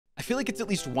feel like it's at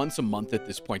least once a month at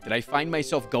this point that I find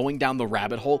myself going down the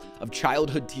rabbit hole of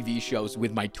childhood TV shows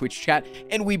with my Twitch chat,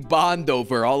 and we bond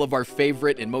over all of our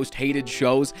favorite and most hated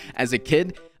shows as a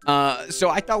kid. So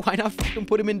I thought, why not fucking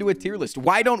put them into a tier list?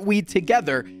 Why don't we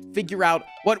together figure out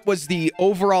what was the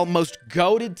overall most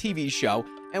goated TV show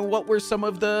and what were some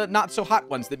of the not so hot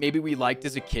ones that maybe we liked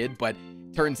as a kid, but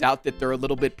turns out that they're a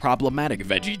little bit problematic.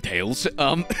 Veggie Tales.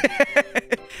 And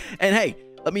hey,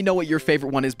 let me know what your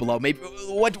favorite one is below. Maybe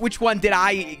which one did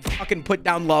I fucking put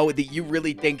down low that you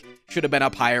really think should have been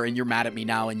up higher and you're mad at me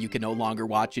now and you can no longer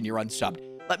watch and you're unsubbed.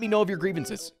 Let me know of your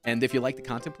grievances. And if you like the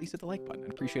content, please hit the like button.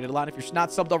 I'd appreciate it a lot. If you're not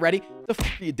subbed already, what the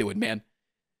fuck are you doing, man?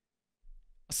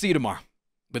 I'll see you tomorrow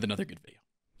with another good video.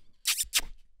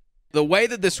 The way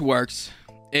that this works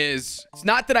is, it's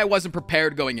not that I wasn't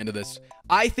prepared going into this.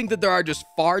 I think that there are just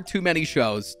far too many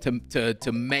shows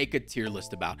to make a tier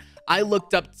list about. I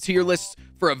looked up tier lists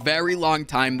for a very long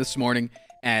time this morning,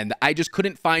 and I just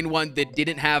couldn't find one that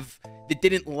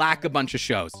didn't lack a bunch of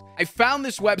shows. I found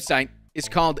this website. It's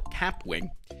called Capwing,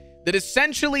 that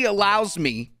essentially allows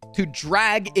me to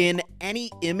drag in any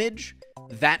image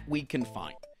that we can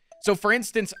find. So for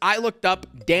instance, I looked up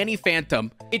Danny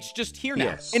Phantom. It's just here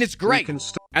now, and it's great.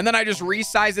 And then I just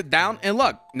resize it down, and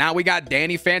look, now we got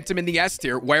Danny Phantom in the S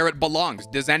tier where it belongs.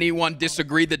 Does anyone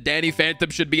disagree that Danny Phantom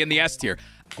should be in the S tier?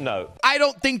 No. I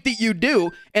don't think that you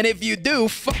do, and if you do,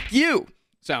 fuck you.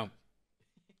 So,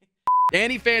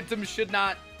 Danny Phantom should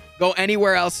not go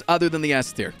anywhere else other than the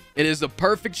S tier. It is a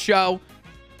perfect show.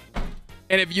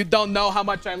 And if you don't know how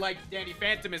much I liked Danny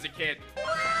Phantom as a kid,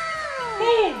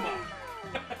 boom!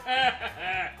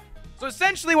 So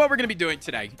essentially what we're going to be doing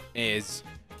today is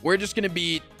we're just going to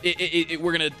be,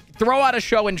 we're going to throw out a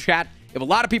show in chat. If a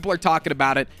lot of people are talking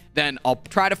about it, then I'll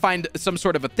try to find some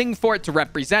sort of a thing for it to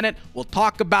represent it. We'll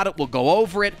talk about it. We'll go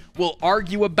over it. We'll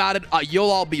argue about it.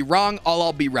 You'll all be wrong. I'll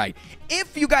all be right.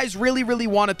 If you guys really, really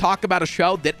want to talk about a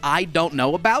show that I don't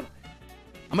know about,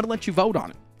 I'm going to let you vote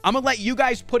on it. I'm going to let you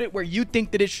guys put it where you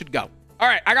think that it should go. All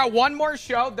right, I got one more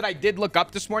show that I did look up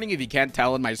this morning, if you can't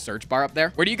tell in my search bar up there.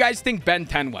 Where do you guys think Ben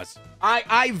 10 was?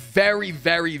 I very,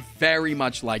 very, very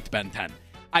much liked Ben 10.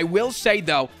 I will say,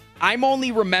 though, I'm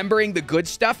only remembering the good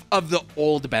stuff of the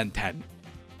old Ben 10.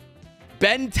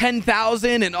 Ben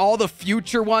 10,000 and all the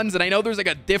future ones, and I know there's like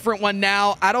a different one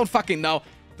now. I don't fucking know.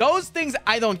 Those things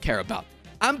I don't care about.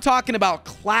 I'm talking about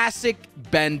classic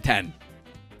Ben 10.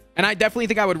 And I definitely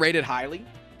think I would rate it highly.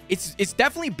 It's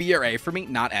definitely B or A for me,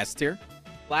 not S tier.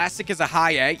 Classic is a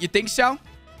high A. You think so?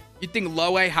 You think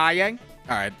low A, high A? All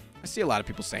right. I see a lot of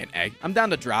people saying A. I'm down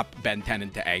to drop Ben 10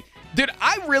 into A. Dude,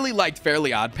 I really liked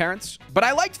Fairly Odd Parents, but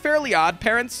I liked Fairly Odd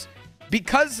Parents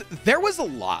because there was a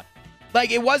lot.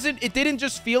 Like, it didn't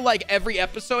just feel like every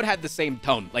episode had the same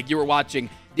tone. Like you were watching,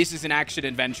 this is an action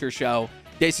adventure show.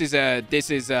 This is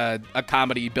a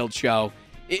comedy build show.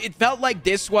 It felt like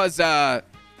this was,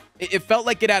 it felt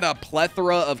like it had a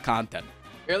plethora of content.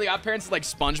 Fairly Odd Parents is like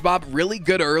SpongeBob, really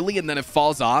good early, and then it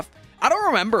falls off. I don't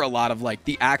remember a lot of like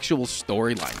the actual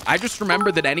storyline. I just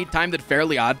remember that any time that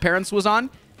Fairly Odd Parents was on,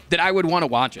 that I would want to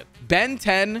watch it. Ben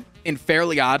 10 and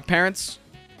Fairly Odd Parents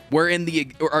were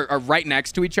are right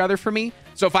next to each other for me.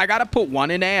 So if I got to put one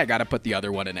in A, I got to put the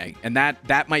other one in A. And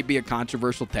that might be a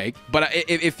controversial take. But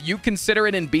if you consider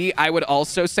it in B, I would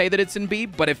also say that it's in B.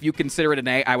 But if you consider it in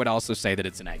A, I would also say that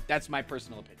it's in A. That's my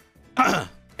personal opinion.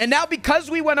 And now,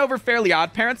 because we went over Fairly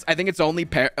Odd Parents, I think it's only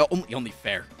fair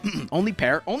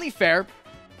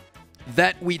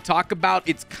that we talk about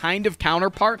its kind of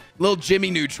counterpart, Lil Jimmy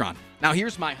Neutron. Now,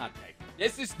 here's my hot take.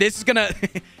 This is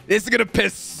gonna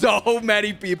piss so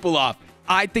many people off.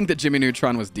 I think that Jimmy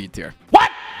Neutron was D tier. What?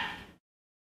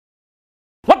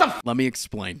 What the f? Let me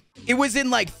explain. It was in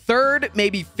like 3rd,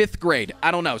 maybe 5th grade. I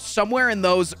don't know. Somewhere in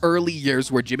those early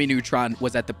years where Jimmy Neutron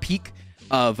was at the peak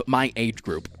of my age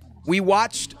group. We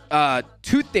watched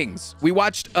 2 things. We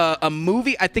watched a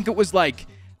movie. I think it was like,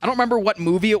 I don't remember what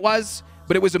movie it was,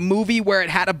 but it was a movie where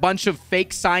it had a bunch of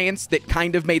fake science that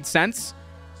kind of made sense.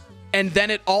 And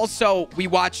then we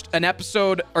watched an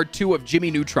episode or 2 of Jimmy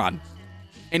Neutron.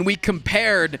 And we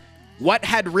compared what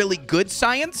had really good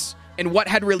science and what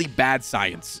had really bad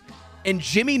science. And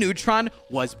Jimmy Neutron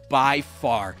was by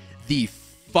far the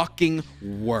fucking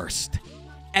worst.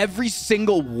 Every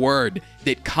single word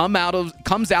that comes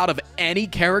out of any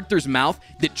character's mouth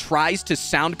that tries to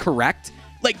sound correct.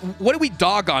 Like, what do we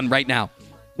dog on right now?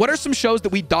 What are some shows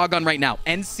that we dog on right now?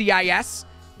 NCIS,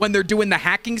 when they're doing the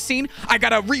hacking scene. I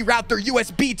gotta reroute their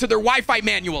USB to their Wi-Fi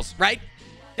manuals, right?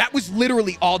 That was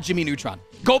literally all Jimmy Neutron.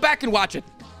 Go back and watch it.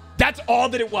 That's all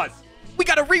that it was. We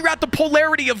gotta reroute the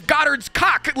polarity of Goddard's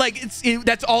cock. Like,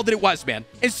 that's all that it was, man.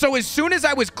 And so as soon as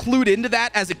I was clued into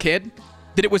that as a kid,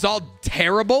 that it was all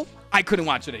terrible, I couldn't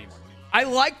watch it anymore. I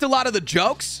liked a lot of the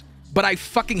jokes, but I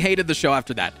fucking hated the show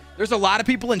after that. There's a lot of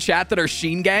people in chat that are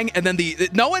Sheen gang, and then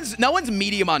no one's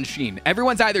medium on Sheen.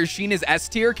 Everyone's either Sheen is S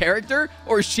tier character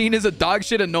or Sheen is a dog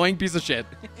shit annoying piece of shit.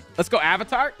 Let's go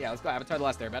Avatar. Yeah, let's go Avatar: The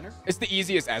Last Airbender. It's the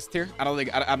easiest S tier. I don't think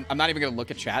I'm not even gonna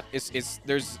look at chat.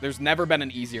 There's never been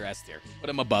an easier S tier. Put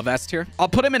him above S tier. I'll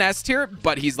put him in S tier,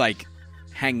 but he's like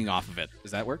hanging off of it.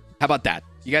 Does that work? How about that?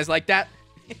 You guys like that?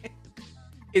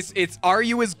 It's are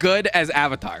you as good as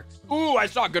Avatar? Ooh, I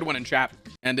saw a good one in chat.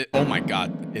 And oh my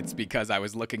god, it's because I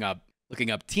was looking up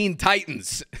Teen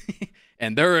Titans,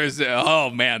 and there is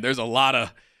oh man, there's a lot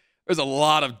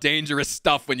of dangerous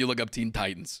stuff when you look up Teen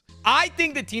Titans. I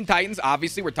think that Teen Titans,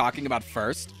 obviously, we're talking about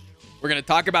first. We're gonna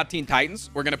talk about Teen Titans.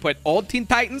 We're gonna put old Teen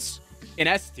Titans in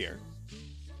S tier,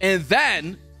 and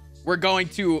then we're going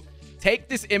to take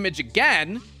this image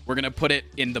again. We're gonna put it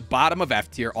in the bottom of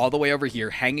F tier, all the way over here,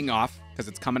 hanging off because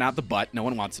it's coming out the butt. No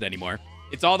one wants it anymore.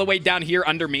 It's all the way down here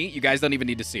under me. You guys don't even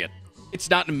need to see it. It's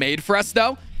not made for us,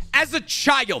 though. As a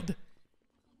child,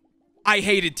 I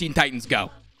hated Teen Titans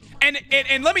Go. And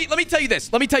let me tell you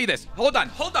this. Let me tell you this. Hold on.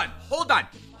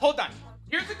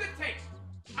 Here's a good take.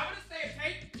 I'm going to say a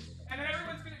take, and then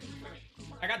everyone's going to agree with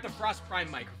me. I got the Frost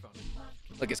Prime microphone.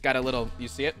 Look, it's got a little, you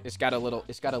see it? It's got a little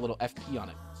FP on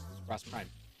it. It's Frost Prime.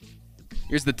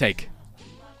 Here's the take.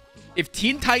 If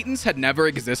Teen Titans had never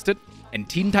existed and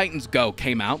Teen Titans Go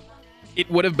came out, it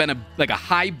would have been a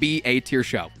high B, A tier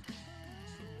show.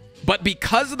 But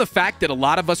because of the fact that a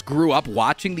lot of us grew up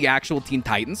watching the actual Teen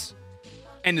Titans,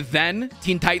 and then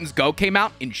Teen Titans Go came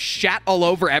out and shat all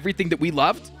over everything that we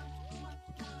loved,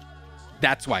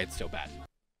 that's why it's so bad.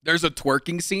 There's a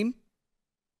twerking scene.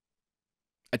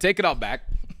 I take it all back.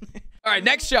 All right,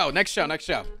 next show.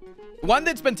 One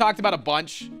that's been talked about a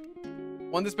bunch.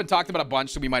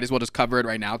 So we might as well just cover it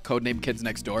right now. Codename Kids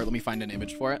Next Door. Let me find an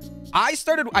image for it. I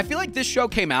feel like this show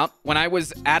came out when I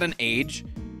was at an age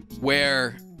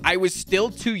where I was still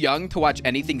too young to watch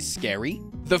anything scary.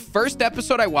 The first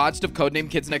episode I watched of Codename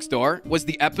Kids Next Door was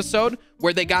the episode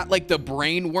where they got like the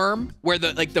brain worm, where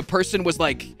the person was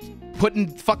like putting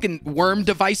fucking worm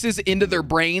devices into their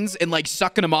brains and like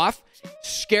sucking them off.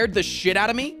 Scared the shit out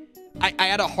of me. I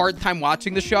had a hard time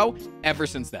watching the show ever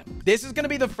since then. This is going to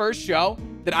be the first show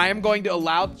that I am going to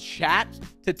allow chat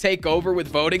to take over with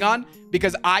voting on,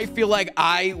 because I feel like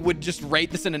I would just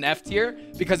rate this in an F tier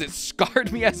because it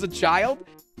scarred me as a child.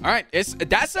 All right,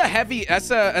 that's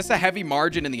a heavy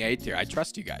margin in the A tier. I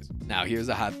trust you guys. Now here's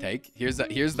a hot take. Here's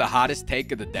the hottest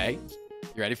take of the day.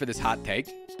 You ready for this hot take?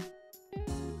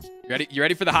 You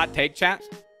ready for the hot take, chat?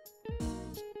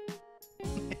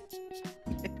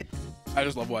 I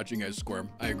just love watching you guys squirm.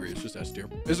 I agree. It's just S tier.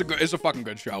 It's a fucking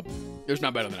good show. It's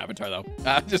not better than Avatar though.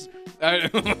 Dude,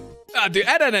 Ed,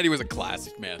 Edd n Eddy was a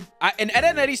classic, man. And Ed,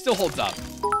 Edd n Eddy still holds up.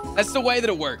 That's the way that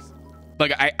it works.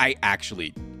 Like I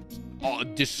actually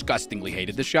disgustingly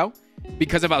hated the show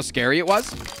because of how scary it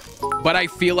was. But I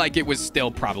feel like it was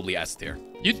still probably S tier.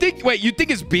 You think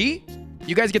it's B?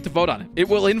 You guys get to vote on it. It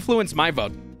will influence my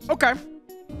vote. Okay.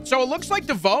 So it looks like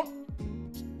the vote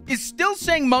is still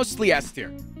saying mostly S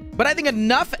tier. But I think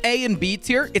enough A and B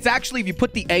tier. It's actually, if you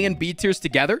put the A and B tiers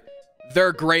together,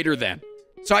 they're greater than.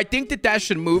 So I think that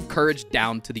should move Courage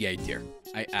down to the A tier.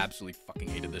 I absolutely fucking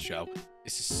hated this show.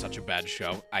 This is such a bad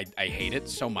show. I hate it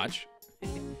so much.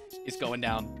 It's going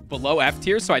down below F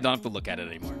tier, so I don't have to look at it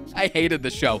anymore. I hated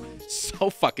the show so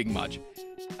fucking much.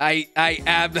 I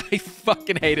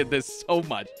fucking hated this so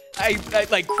much. I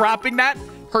like cropping that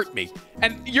hurt me.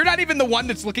 And you're not even the one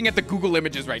that's looking at the Google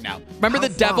images right now. Remember the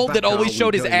devil that always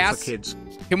showed his ass?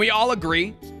 Can we all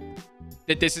agree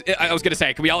that this is, I was gonna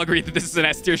say, can we all agree that this is an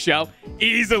S tier show?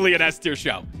 Easily an S tier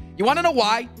show. You wanna know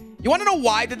why? You wanna know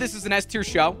why that this is an S tier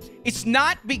show? It's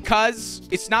not because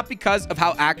of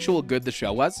how actual good the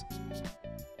show was.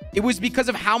 It was because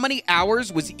of how many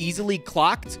hours was easily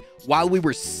clocked while we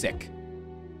were sick.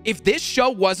 If this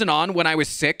show wasn't on when I was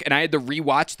sick and I had to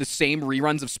rewatch the same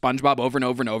reruns of SpongeBob over and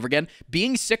over and over again,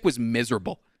 being sick was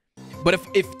miserable. But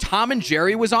if Tom and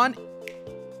Jerry was on,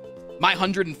 my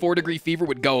 104-degree fever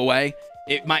would go away.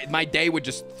 My day would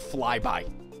just fly by.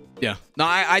 Yeah. No,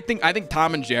 I think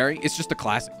Tom and Jerry, it's just a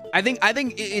classic. I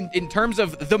think in terms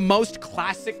of the most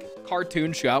classic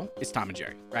cartoon show, it's Tom and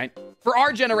Jerry, right? For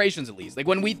our generations, at least. Like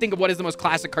when we think of what is the most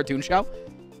classic cartoon show,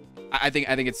 I think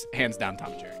it's hands down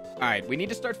Tom and Jerry. All right, we need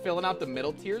to start filling out the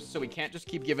middle tiers, so we can't just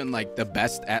keep giving like the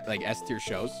best at like S tier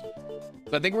shows.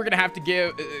 So I think we're gonna have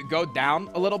to go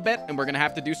down a little bit, and we're gonna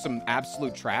have to do some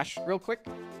absolute trash real quick.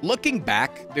 Looking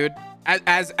back, dude,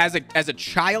 as a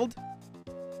child,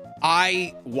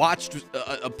 I watched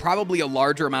probably a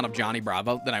larger amount of Johnny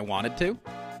Bravo than I wanted to,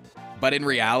 But in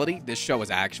reality, this show is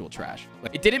actual trash.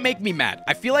 Like, it didn't make me mad.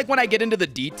 I feel like when I get into the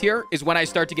D tier is when I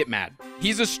start to get mad.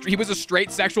 He was a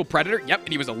straight sexual predator. Yep, and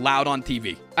he was allowed on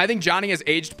TV. I think Johnny has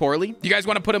aged poorly. Do you guys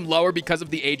want to put him lower because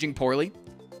of the aging poorly?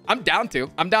 I'm down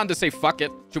to say fuck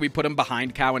it. Should we put him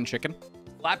behind Cow and Chicken?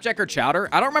 Flapjack or Chowder?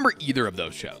 I don't remember either of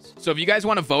those shows. So if you guys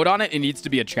want to vote on it, it needs to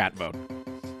be a chat vote.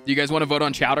 Do you guys want to vote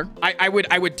on Chowder? I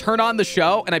would turn on the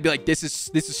show and I'd be like, this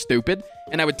is stupid,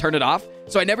 and I would turn it off.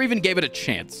 So I never even gave it a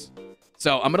chance.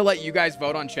 So I'm gonna let you guys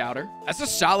vote on Chowder. That's a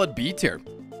solid B tier.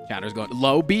 Chowder's going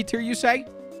low B tier, you say?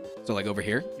 So like over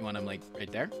here, you want him like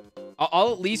right there?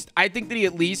 I'll at least, I think that he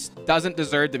at least doesn't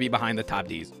deserve to be behind the top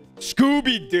Ds.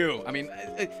 Scooby-Doo. I mean,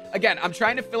 again, I'm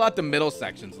trying to fill out the middle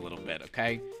sections a little bit,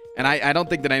 okay? And I don't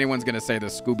think that anyone's gonna say that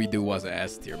Scooby-Doo was an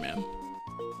S tier, man.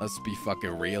 Let's be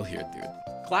fucking real here, dude.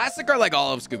 Classic or like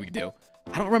all of Scooby-Doo?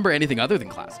 I don't remember anything other than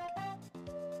classic.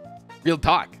 Real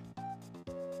talk.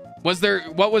 Was there,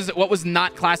 what was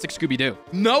not classic Scooby-Doo?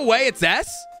 No way, it's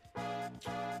S?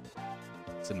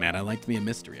 Listen, man, I like to be a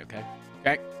mystery, okay?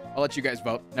 Okay, I'll let you guys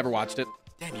vote. Never watched it.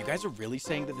 Damn, you guys are really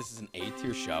saying that this is an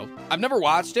A-tier show? I've never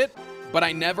watched it, but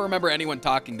I never remember anyone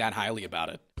talking that highly about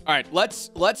it. All right, let's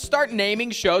start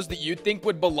naming shows that you think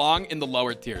would belong in the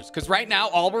lower tiers. Because right now,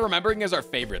 all we're remembering is our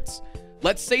favorites.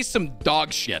 Let's say some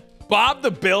dog shit. Bob the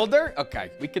Builder?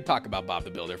 Okay, we could talk about Bob the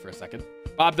Builder for a second.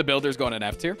 Bob the Builder's going in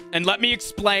F tier. And let me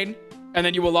explain, and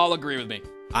then you will all agree with me.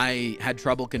 I had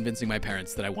trouble convincing my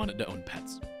parents that I wanted to own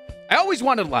pets. I always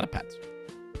wanted a lot of pets.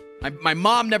 My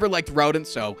mom never liked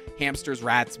rodents, so hamsters,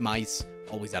 rats, mice,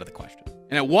 always out of the question.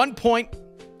 And at one point,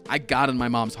 I got on my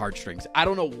mom's heartstrings. I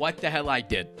don't know what the hell I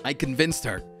did. I convinced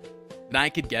her that I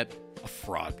could get a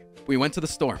frog. We went to the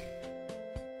store,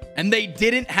 and they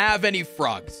didn't have any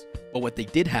frogs. But what they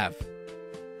did have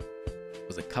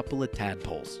was a couple of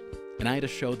tadpoles. And I had a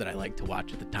show that I liked to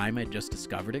watch at the time. I just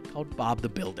discovered it, called Bob the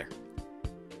Builder.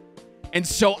 And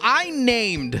so I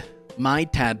named my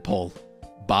tadpole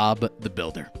Bob the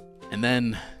Builder. And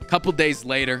then a couple days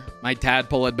later, my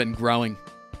tadpole had been growing.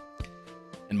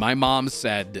 And my mom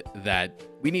said that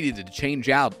we needed to change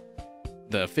out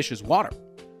the fish's water,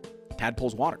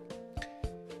 tadpole's water.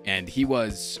 And he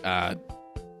was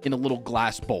in a little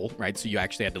glass bowl, right? So you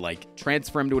actually had to like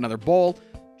transfer him to another bowl,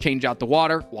 change out the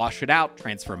water, wash it out,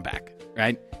 transfer him back,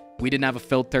 right? We didn't have a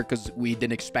filter because we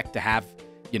didn't expect to have,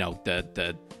 you know,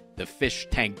 the fish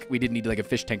tank. We didn't need like a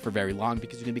fish tank for very long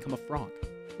because you're gonna become a frog.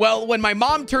 Well, when my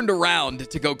mom turned around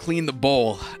to go clean the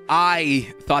bowl,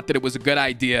 I thought that it was a good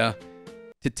idea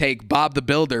to take Bob the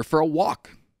Builder for a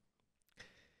walk.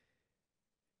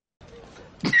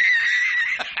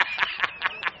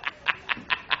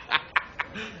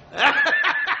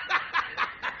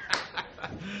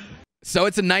 So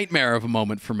it's a nightmare of a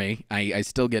moment for me. I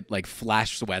still get like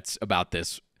flash sweats about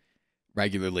this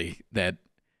regularly, that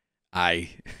I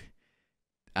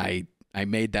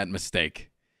made that mistake.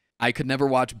 I could never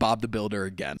watch Bob the Builder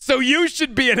again. So you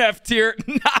should be an F tier,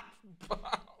 not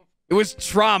Bob. It was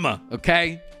trauma,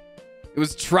 okay? It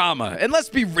was trauma. And let's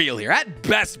be real here. At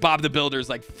best, Bob the Builder is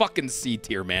like fucking C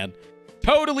tier, man.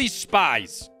 Totally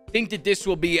spies. Think that this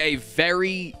will be a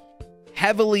very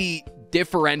heavily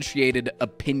differentiated,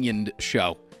 opinioned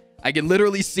show. I can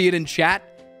literally see it in chat.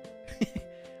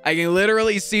 I can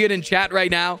literally see it in chat right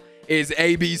now. Is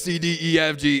A, B, C, D, E,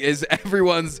 F, G. Is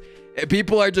everyone's...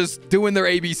 People are just doing their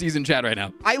ABCs in chat right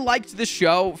now. I liked the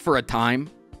show for a time,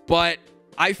 but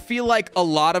I feel like a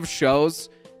lot of shows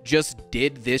just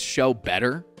did this show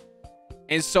better.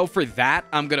 And so for that,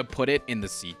 I'm going to put it in the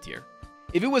C tier.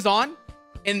 If it was on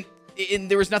and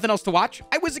there was nothing else to watch,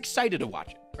 I was excited to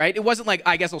watch it, right? It wasn't like,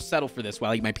 I guess I'll settle for this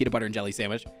while I eat my peanut butter and jelly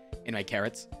sandwich and my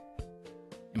carrots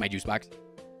in my juice box.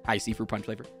 High seafood punch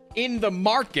flavor. In the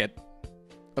market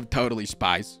of Totally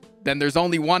Spies, then there's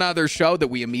only one other show that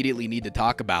we immediately need to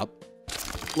talk about.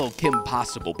 Little Kim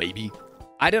Possible, baby.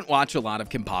 I didn't watch a lot of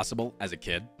Kim Possible as a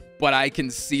kid, but I can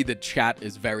see the chat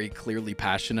is very clearly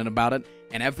passionate about it.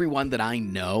 And everyone that I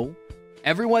know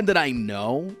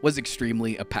was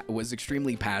extremely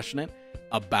passionate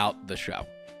about the show.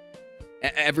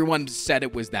 Everyone said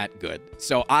it was that good.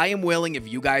 So I am willing,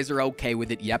 if you guys are okay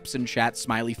with it, yeps in chat,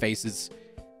 smiley faces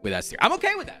with us here. I'm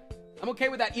okay with that. I'm okay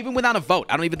with that, even without a vote.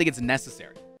 I don't even think it's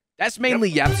necessary. That's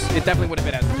mainly yeps. It definitely would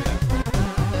have been S.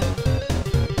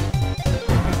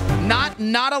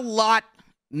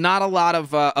 Not a lot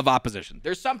of opposition.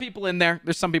 There's some people in there.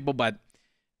 There's some people, but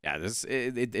yeah,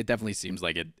 it definitely seems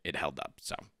like it held up.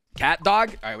 So Cat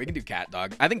Dog. All right, we can do Cat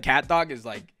Dog. I think Cat Dog is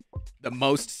like the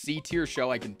most C tier show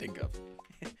I can think of.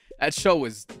 That show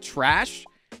was trash,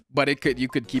 but you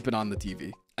could keep it on the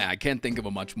TV. I can't think of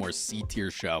a much more C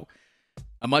tier show.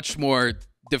 A much more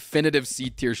definitive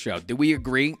C tier show. Do we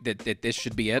agree that this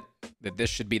should be it? That this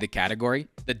should be the category?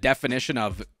 The definition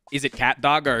of, is it Cat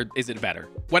Dog or is it better?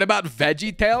 What about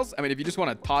Veggie Tales? I mean, if you just want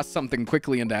to toss something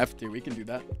quickly into F tier, we can do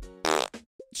that.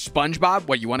 SpongeBob,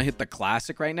 what, you want to hit the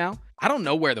classic right now? I don't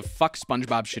know where the fuck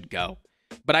SpongeBob should go,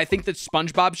 but I think that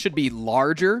SpongeBob should be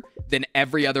larger than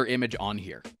every other image on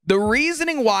here. The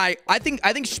reasoning why I think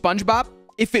SpongeBob,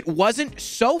 if it wasn't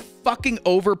so fucking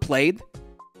overplayed,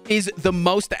 is the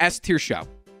most S tier show.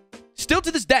 Still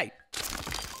to this day,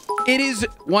 it is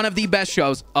one of the best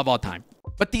shows of all time.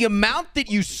 But the amount that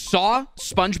you saw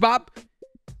SpongeBob,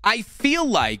 I feel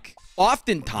like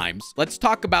oftentimes, let's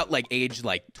talk about like age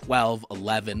like 12,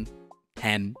 11,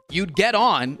 10. You'd get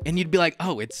on and you'd be like,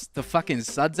 oh, it's the fucking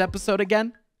Suds episode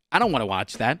again? I don't want to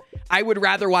watch that. I would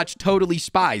rather watch Totally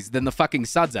Spies than the fucking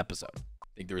Suds episode.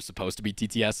 Think there was supposed to be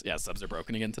TTS? Yeah, subs are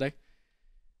broken again today.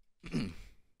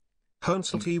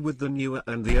 Hunselty with the newer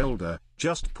and the older,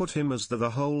 just put him as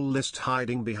the whole list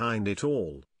hiding behind it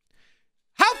all.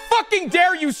 How fucking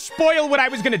dare you spoil what I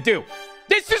was gonna do?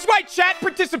 This is why chat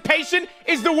participation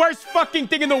is the worst fucking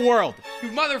thing in the world. You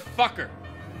motherfucker.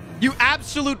 You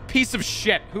absolute piece of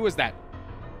shit. Who was that?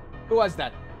 Who was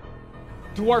that?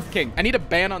 Dwarf King. I need a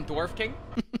ban on Dwarf King.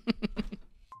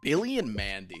 Billy and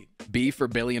Mandy. B for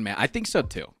Billy and Mandy. I think so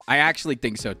too. I actually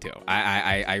think so too.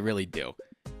 I really do.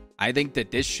 I think that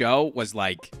this show was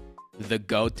like the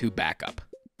go-to backup,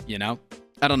 you know?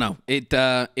 I don't know. It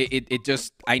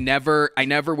just, I never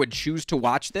would choose to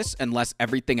watch this unless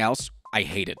everything else I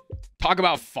hated. Talk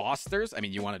about Fosters. I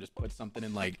mean, you want to just put something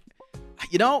in like,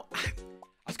 you know, I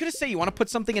was going to say you want to put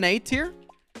something in A tier,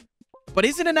 but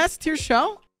is it an S tier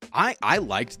show? I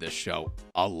liked this show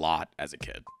a lot as a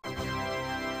kid.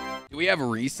 Do we have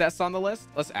Recess on the list?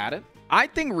 Let's add it. I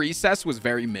think Recess was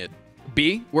very mid.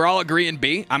 B, we're all agreeing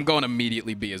B. I'm going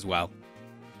immediately B as well.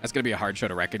 That's going to be a hard show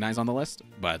to recognize on the list,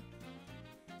 but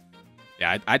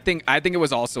yeah, I think it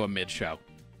was also a mid show.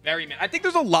 Very mid. I think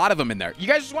there's a lot of them in there. You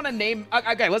guys just want to name,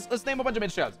 okay, let's name a bunch of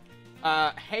mid shows.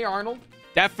 Hey Arnold,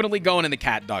 definitely going in the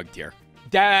Cat Dog tier.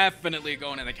 Definitely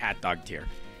going in the Cat Dog tier.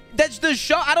 That's the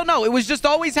show. I don't know. It was just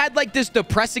always had like this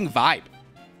depressing vibe.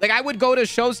 Like I would go to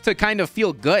shows to kind of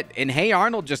feel good, and Hey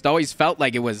Arnold just always felt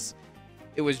like it was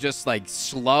just like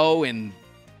slow, and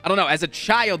I don't know. As a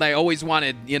child, I always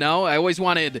wanted, you know,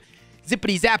 zippity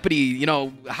zappity, you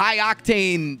know, high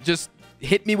octane, just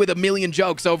hit me with a million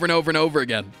jokes over and over and over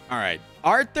again. All right.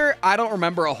 Arthur, I don't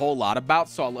remember a whole lot about,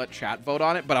 so I'll let chat vote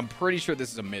on it, but I'm pretty sure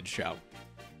this is a mid show.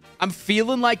 I'm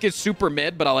feeling like it's super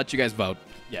mid, but I'll let you guys vote.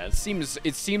 Yeah, it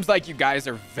seems like you guys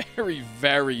are very,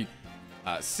 very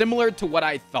similar to what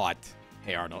I thought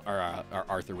Hey Arnold or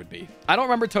Arthur would be. I don't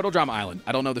remember Total Drama Island.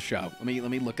 I don't know the show. Let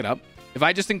me look it up. If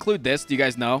I just include this, do you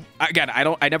guys know? Again,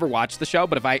 I never watched the show,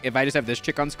 but if I just have this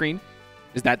chick on screen,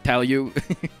 does that tell you?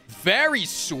 Very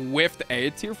swift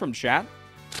A tier from chat.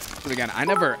 But again, I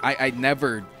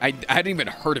hadn't even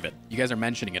heard of it. You guys are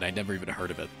mentioning it. I never even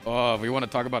heard of it. Oh, we want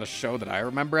to talk about a show that I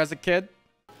remember as a kid?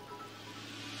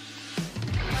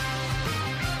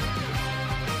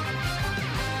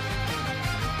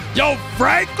 Yo,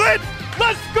 Franklin!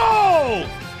 Let's go!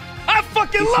 I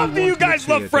fucking love that you guys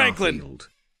love Franklin. Garfield.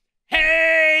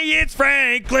 Hey, it's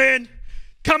Franklin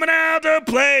coming out to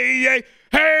play.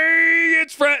 Hey,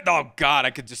 it's Frank. Oh, God,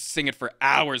 I could just sing it for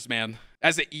hours, man.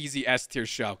 That's an easy S tier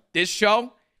show. This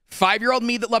show, 5-year-old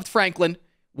me that loved Franklin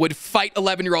would fight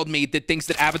 11-year-old me that thinks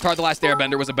that Avatar The Last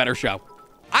Airbender was a better show.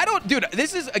 Dude,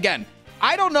 this is, again,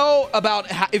 I don't know about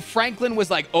if Franklin was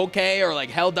like okay or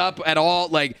like held up at all,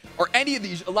 like, or any of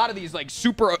these, a lot of these like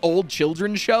super old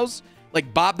children's shows,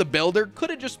 like Bob the Builder,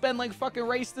 could have just been like fucking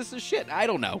racist as shit. I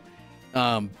don't know.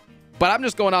 But I'm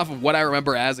just going off of what I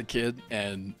remember as a kid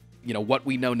and, you know, what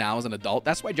we know now as an adult.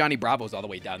 That's why Johnny Bravo's all the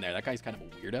way down there. That guy's kind of a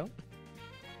weirdo.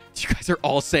 You guys are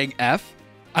all saying F.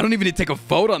 I don't even need to take a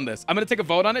vote on this. I'm going to take a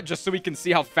vote on it just so we can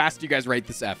see how fast you guys rate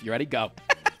this F. You ready? Go.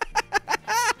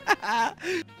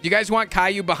 Do you guys want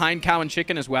Caillou behind Cow and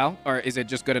Chicken as well? Or is it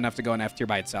just good enough to go in F tier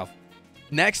by itself?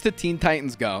 Next to Teen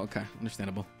Titans Go. Okay,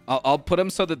 understandable. I'll put them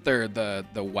so that they're the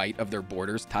white of their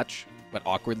borders touch, but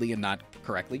awkwardly and not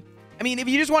correctly. I mean, if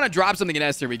you just want to drop something in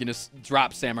S tier, we can just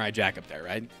drop Samurai Jack up there,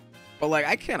 right? But like,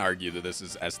 I can't argue that this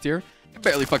is S tier. I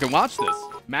barely fucking watched this.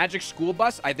 Magic School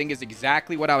Bus, I think, is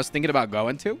exactly what I was thinking about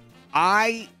going to.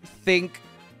 I think...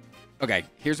 Okay,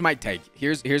 here's my take.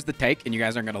 Here's the take, and you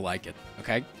guys aren't going to like it,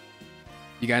 okay?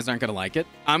 You guys aren't going to like it.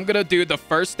 I'm going to do the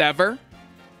first ever...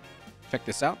 Check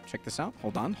this out. Check this out.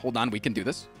 Hold on. We can do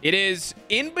this. It is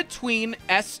in between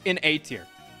S and A tier.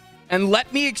 And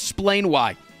let me explain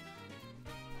why.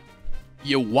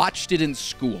 You watched it in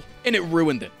school, and it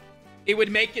ruined it. It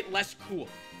would make it less cool,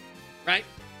 right?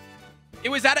 It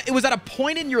was at a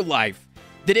point in your life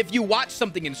that if you watched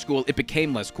something in school, it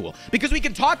became less cool. Because we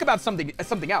can talk about something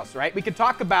else, right? We can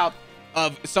talk about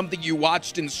something you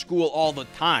watched in school all the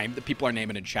time that people are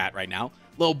naming in chat right now.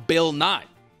 Little Bill Nye.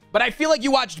 But I feel like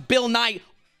you watched Bill Nye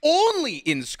only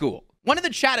in school. One in the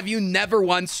chat of you never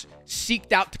once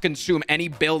seeked out to consume any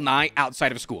Bill Nye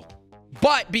outside of school.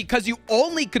 But because you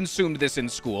only consumed this in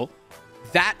school,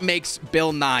 that makes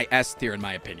Bill Nye S tier in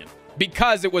my opinion.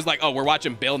 Because it was like, oh, we're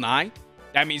watching Bill Nye?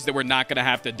 That means that we're not going to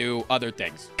have to do other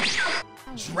things.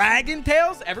 Dragon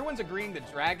Tales? Everyone's agreeing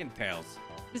that Dragon Tales.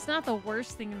 It's not the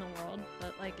worst thing in the world,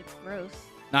 but like it's gross.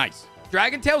 Nice.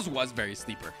 Dragon Tales was very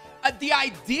sleeper. The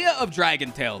idea of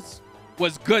Dragon Tales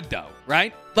was good though,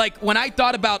 right? Like when I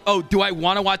thought about, oh, do I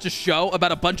want to watch a show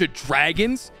about a bunch of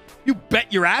dragons? You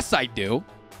bet your ass I do.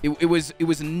 It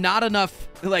was not enough.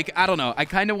 Like, I don't know. I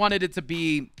kind of wanted it to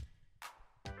be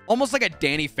almost like a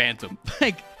Danny Phantom.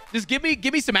 Like, just give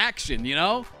me some action, you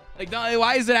know? Like, no,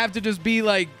 why does it have to just be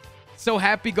like so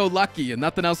happy-go-lucky and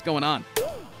nothing else going on?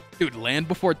 Dude, Land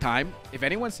Before Time. If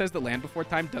anyone says that Land Before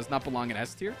Time does not belong in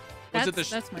S tier, was it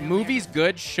the movie's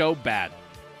good, show bad?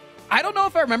 I don't know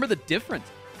if I remember the difference.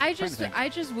 I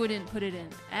just wouldn't put it in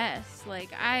S.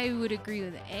 Like, I would agree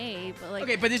with A, but like...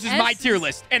 Okay, but this is my tier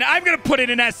list, and I'm going to put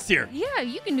it in S tier. Yeah,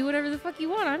 you can do whatever the fuck you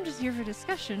want. I'm just here for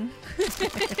discussion.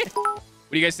 What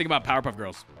do you guys think about Powerpuff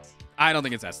Girls? I don't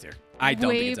think it's S tier. I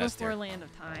don't think it's S tier. Way before Land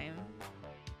of Time.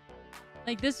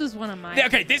 Like, this was one of my...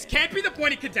 Okay, this can't be the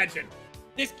point of contention.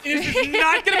 This is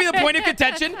not going to be the point of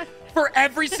contention for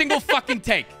every single fucking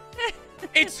take.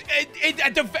 It's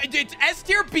S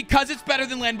tier because it's better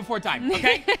than Land Before Time,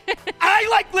 okay? I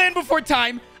like Land Before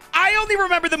Time. I only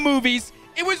remember the movies.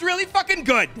 It was really fucking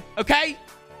good, okay?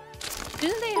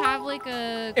 Didn't they have like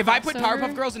a If I put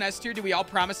Powerpuff Girls in S tier, do we all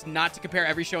promise not to compare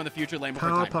every show in the future to Land Before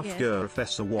Time? Powerpuff Girl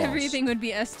Professor was. Everything would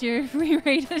be S tier if we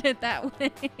rated it that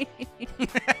way.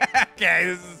 Okay,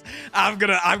 this is I'm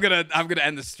gonna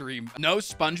end the stream. No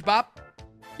SpongeBob?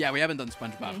 Yeah, we haven't done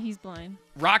SpongeBob. Yeah, he's blind.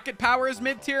 Rocket Power is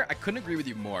mid tier. I couldn't agree with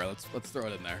you more. Let's throw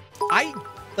it in there. I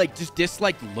like just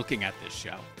disliked looking at this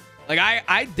show. Like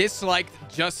I disliked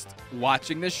just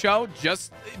watching this show,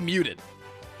 just muted.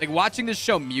 Like watching this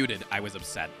show muted, I was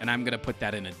upset, and I'm gonna put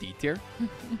that in a D tier.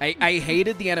 I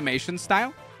hated the animation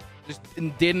style. Just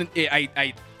didn't.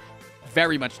 I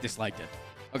very much disliked it.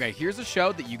 Okay, here's a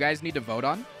show that you guys need to vote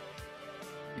on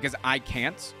because I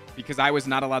can't, because I was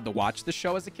not allowed to watch this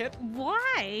show as a kid.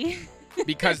 Why?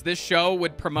 Because this show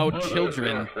would promote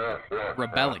children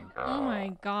rebelling. Oh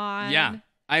my god. Yeah,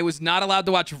 I was not allowed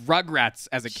to watch Rugrats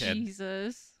as a kid.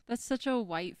 Jesus, that's such a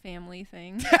white family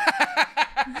thing.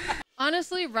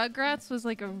 Honestly, Rugrats was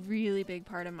like a really big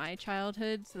part of my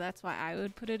childhood, so that's why I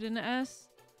would put it in S.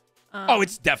 Oh,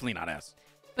 it's definitely not S.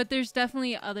 But there's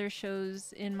definitely other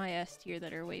shows in my S tier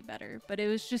that are way better. But it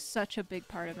was just such a big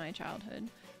part of my childhood.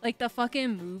 Like the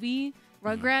fucking movie,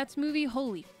 Rugrats movie.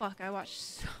 Holy fuck, I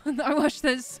watched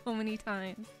that so many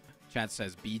times. Chat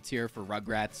says B tier for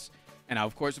Rugrats. And now,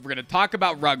 of course, if we're going to talk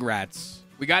about Rugrats,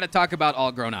 we got to talk about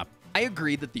All Grown Up. I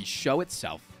agree that the show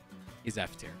itself is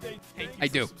F tier. I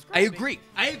do. I agree.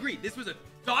 This was a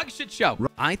dog shit show.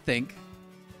 I think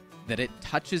that it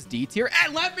touches D tier.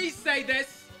 And let me say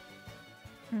this.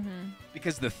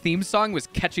 Because the theme song was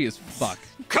catchy as fuck.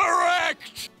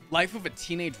 Correct! Life of a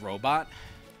Teenage Robot.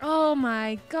 Oh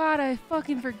my god, I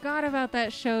fucking forgot about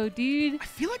that show, dude. I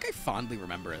feel like I fondly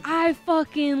remember it. I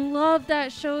fucking loved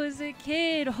that show as a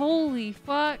kid. Holy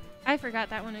fuck. I forgot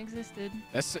that one existed.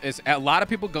 This is a lot of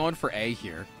people going for A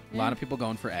here. A lot of people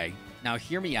going for A. Now,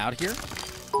 hear me out here.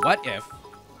 What if?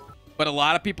 But a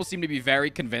lot of people seem to be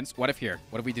very convinced. What if here?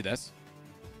 What if we do this?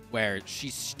 Where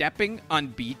she's stepping on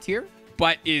B tier,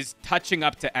 but is touching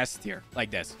up to S tier, like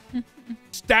this.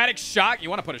 Static Shock. You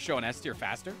want to put a show in S tier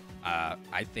faster?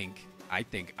 I think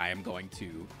I am going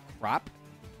to crop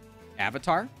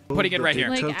Avatar. Putting it right here.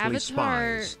 Like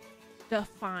Avatar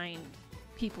defined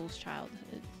people's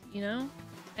childhood, you know?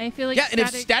 I feel like and if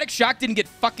Static Shock didn't get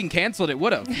fucking canceled, it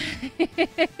would have.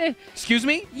 Excuse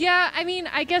me? Yeah, I mean,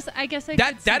 I guess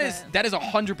that is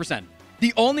 100%.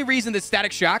 The only reason that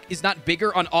Static Shock is not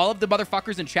bigger on all of the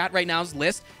motherfuckers in chat right now's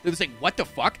list, they're saying, "What the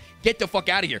fuck? Get the fuck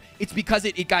out of here!" It's because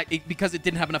it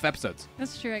didn't have enough episodes.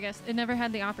 That's true, I guess. It never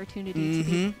had the opportunity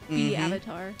to be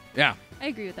Avatar. Yeah. I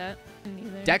agree with that.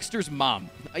 Neither. Dexter's mom.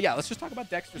 Yeah, let's just talk about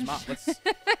Dexter's mom.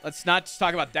 Let's not just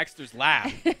talk about Dexter's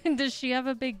lab. Does she have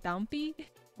a big dumpy?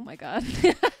 Oh my god. Look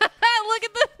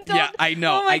at the dump. Yeah, I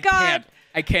know. Oh my god.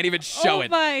 I can't even show it. Oh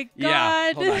my god.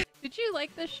 Yeah, hold on. Did you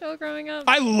like this show growing up?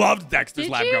 I loved Dexter's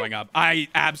Did Lab you? growing up. I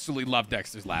absolutely loved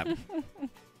Dexter's Lab.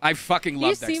 I fucking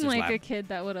loved Dexter's Lab. You seem like a kid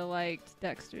that would have liked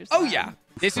Dexter's Oh, Lab. yeah.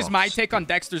 This is my take on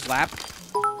Dexter's Lab.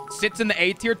 Sits in the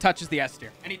A tier, touches the S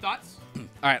tier. Any thoughts? All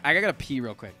right, I gotta pee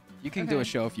real quick. You can do a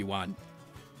show if you want.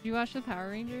 Did you watch the Power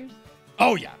Rangers?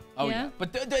 Oh yeah. Oh Yeah? yeah.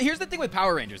 But here's the thing with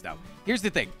Power Rangers though. Here's the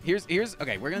thing. Here's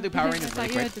okay, we're gonna do Power Rangers I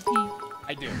really thought you quick.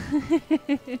 had to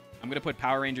I pee. do. I'm gonna put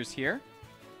Power Rangers here.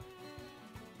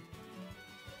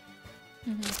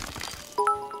 I'm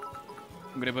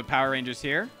gonna put Power Rangers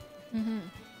here.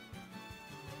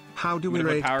 How do we I'm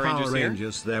gonna rate put Power Power Rangers here.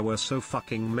 Rangers? There were so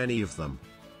fucking many of them.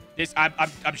 This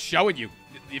I'm showing you.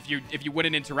 If you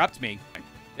wouldn't interrupt me,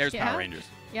 there's Yeah? Power Rangers.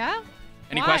 Yeah?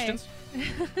 Any Why? questions?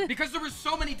 Because there were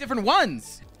so many different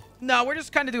ones. No, we're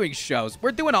just kind of doing shows.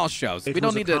 We're doing all shows. It We don't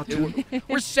was a need to. cartoon.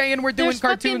 We're saying we're doing There's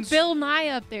cartoons. fucking Bill Nye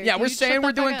up there. Yeah, we're dude. saying Shut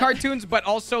we're the fuck doing up. cartoons, but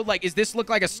also like, is this look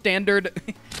like a standard?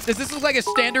 Does this look like a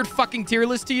standard fucking tier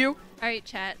list to you? All right,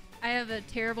 chat. I have a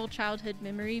terrible childhood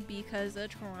memory because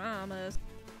of traumas.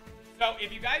 So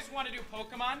if you guys want to do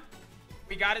Pokemon,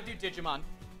 we got to do Digimon,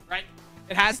 right?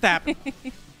 It has to happen.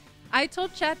 I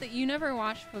told chat that you never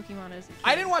watched Pokemon as a kid.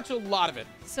 I didn't watch a lot of it.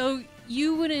 So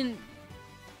you wouldn't.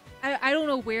 I don't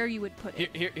know where you would put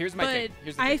it. Here's my but thing.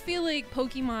 Here's the I thing. feel like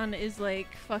Pokemon is like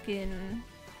fucking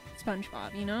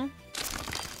SpongeBob, you know?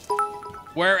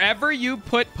 Wherever you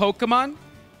put Pokemon,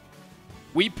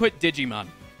 we put Digimon.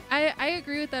 I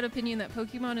agree with that opinion that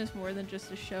Pokemon is more than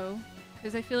just a show.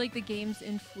 Because I feel like the games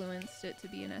influenced it to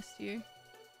be an S tier.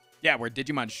 Yeah, where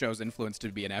Digimon shows influenced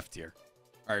to be an F tier.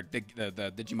 Or the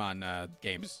Digimon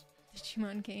games.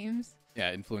 Digimon games.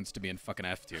 Yeah, influenced to be in fucking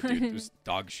F tier, dude. It was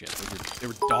dog shit. They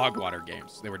were dog water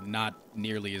games. They were not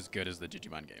nearly as good as the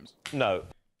Digimon games. No.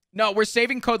 No, we're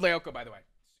saving Code Lyoko, by the way.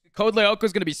 Code Lyoko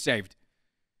is going to be saved.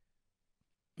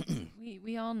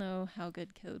 We all know how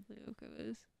good Code Lyoko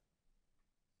is.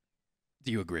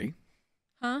 Do you agree?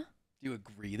 Huh? Do you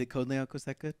agree that Code Lyoko is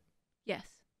that good? Yes.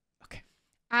 Okay.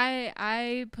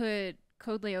 I put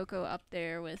Code Lyoko up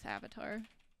there with Avatar.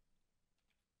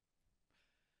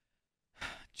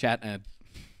 Chat,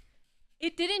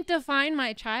 It didn't define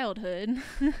my childhood,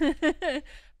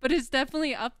 but it's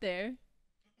definitely up there.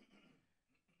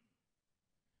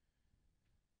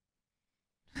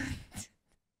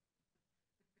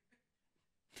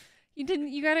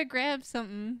 You gotta grab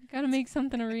something. Gotta make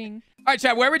something a ring. all right,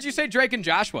 chat, where would you say Drake and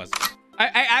Josh was?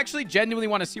 I actually genuinely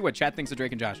want to see what chat thinks of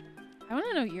Drake and Josh. I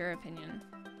wanna know your opinion.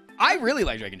 I really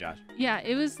like Drake and Josh. Yeah,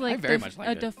 it was like very much liked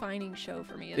a it. defining show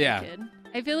for me as Yeah. a kid.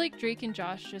 I feel like Drake and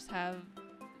Josh just have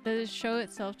the show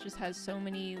itself just has so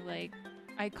many like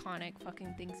iconic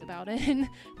fucking things about it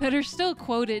that are still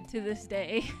quoted to this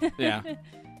day. Yeah.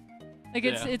 Like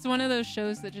Yeah. it's one of those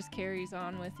shows that just carries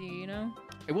on with you, you know?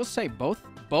 I will say both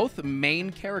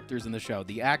main characters in the show,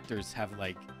 the actors, have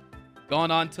like gone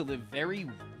on to live very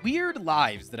weird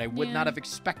lives that I would Yeah. not have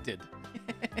expected.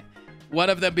 One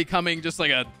of them becoming just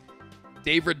like a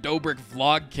David Dobrik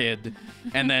vlog kid,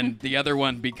 and then the other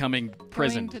one becoming Going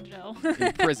prisoned. to jail.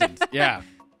 Imprisoned. Yeah.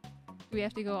 We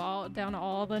have to go all down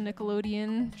all the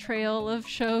Nickelodeon trail of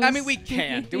shows. I mean, we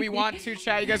can. Do we want to,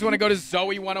 chat? You guys want to go to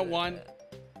Zoe 101?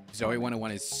 Zoe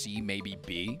 101 is C, maybe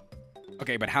B.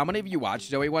 Okay, but how many of you watched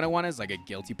Zoe 101 as like a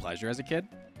guilty pleasure as a kid?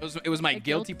 It was my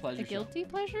guilty pleasure. A guilty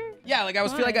pleasure? Yeah, like I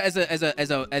was feel like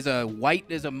Why? as a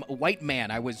white man,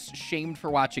 I was shamed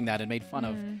for watching that and made fun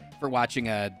of for watching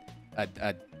a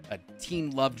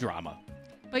teen love drama.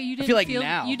 But you didn't feel like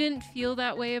now- you didn't feel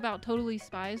that way about Totally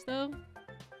Spies though? Or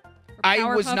I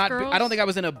was Powerpuff not. Girls? I don't think I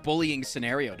was in a bullying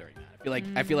scenario during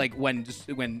that. I feel like when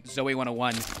Zoe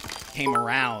 101 came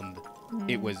around,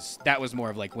 that was more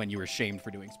of like when you were shamed for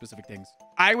doing specific things.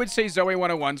 I would say Zoe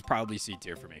 101's probably C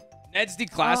tier for me. Ned's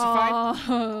Declassified.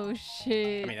 Oh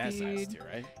shit. I mean, that's S dude. tier,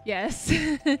 right? Yes.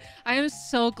 I am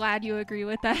so glad you agree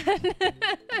with that.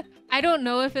 I don't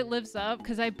know if it lives up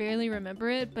because I barely remember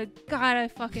it, but God, I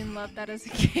fucking loved that as a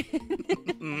kid.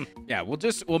 Yeah,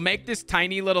 we'll make this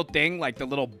tiny little thing like the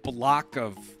little block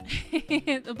of.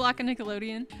 The block of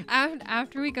Nickelodeon.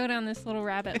 After we go down this little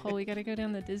rabbit hole, we gotta go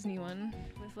down the Disney one.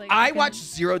 With like I fucking watched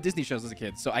zero Disney shows as a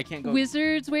kid, so I can't go.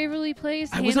 Wizards, Waverly Place.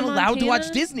 I wasn't Hannah allowed to watch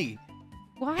Montana. Disney.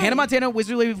 Why? Hannah Montana,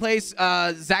 Wizard Waverly Place,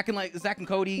 Zack and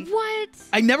Cody. What?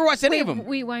 I never watched any of them.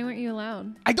 Wait, why weren't you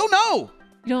allowed? I don't know.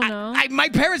 You don't know? My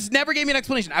parents never gave me an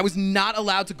explanation. I was not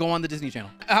allowed to go on the Disney Channel.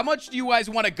 How much do you guys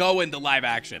want to go into live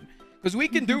action? Because we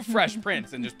can do Fresh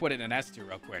Prince and just put it in S tier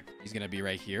real quick. He's gonna be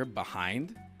right here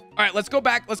behind. All right, let's go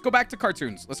back. Let's go back to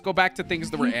cartoons. Let's go back to things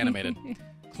that were animated.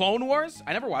 Clone Wars.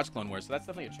 I never watched Clone Wars, so that's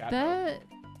definitely a chat. That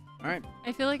All right.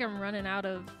 I feel like I'm running out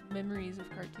of memories of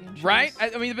cartoon shows. Right?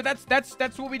 I mean, but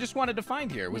that's what we just wanted to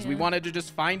find here. Was we Yeah. wanted to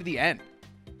just find the end.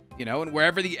 You know, and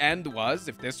wherever the end was,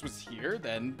 if this was here,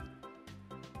 then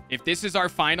If this is our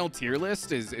final tier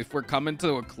list, is if we're coming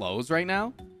to a close right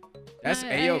now, that's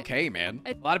A-okay, man.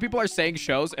 A lot of people are saying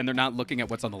shows and they're not looking at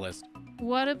what's on the list.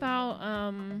 What about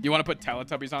You want to put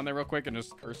Teletubbies on there real quick and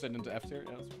just curse it into F tier?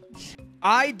 Yeah, that's fine.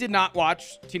 I did not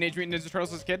watch Teenage Mutant Ninja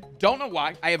Turtles as a kid. Don't know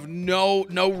why. I have no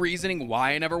reasoning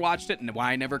why I never watched it and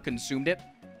why I never consumed it.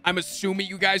 I'm assuming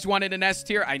you guys wanted an S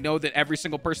tier. I know that every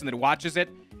single person that watches it,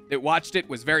 that watched it,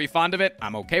 was very fond of it.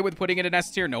 I'm okay with putting it in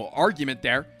S tier. No argument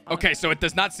there. Okay, so it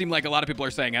does not seem like a lot of people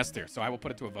are saying S tier, so I will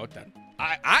put it to a vote then.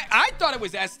 I thought it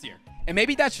was S tier. And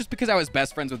maybe that's just because I was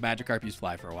best friends with Magikarp Use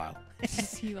Fly for a while.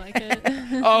 you like it?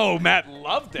 Oh, Matt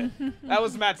loved it. That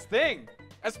was Matt's thing.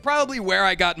 That's probably where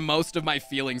I got most of my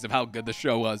feelings of how good the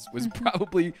show was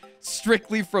probably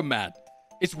strictly from Matt.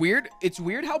 It's weird. It's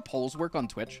weird how polls work on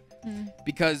Twitch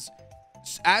because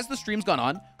as the stream's gone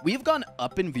on, we've gone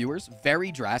up in viewers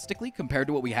very drastically compared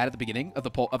to what we had at the beginning of the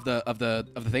poll of the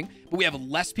thing, but we have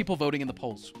less people voting in the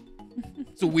polls.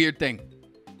 It's a weird thing.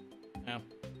 Yeah.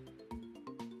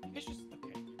 It's just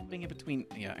okay. Putting it between.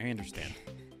 Yeah, I understand.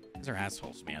 These are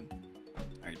assholes, man. All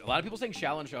right, a lot of people saying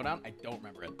Shaolin Showdown. I don't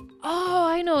remember it. Oh,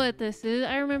 I know what this is.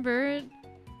 I remember it.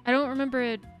 I don't remember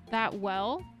it that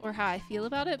well or how I feel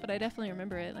about it, but I definitely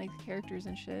remember it, like the characters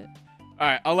and shit. All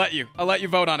right, I'll let you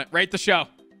vote on it. Rate the show.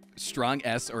 Strong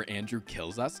S or Andrew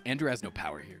kills us. Andrew has no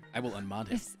power here. I will unmod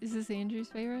him. Is this Andrew's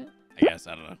favorite? I guess.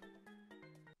 I don't know.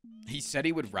 He said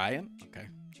he would Ryan. Okay.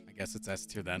 I guess it's S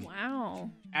tier then.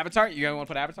 Wow. Avatar? You guys want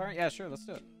to put Avatar? Yeah, sure. Let's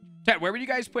do it. Ted, where would you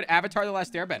guys put Avatar The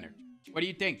Last Airbender? What do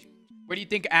you think? Where do you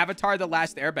think Avatar The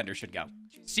Last Airbender should go?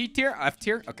 C tier? F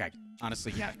tier? Okay.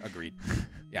 Honestly, yeah. Agreed.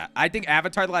 Yeah. I think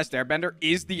Avatar The Last Airbender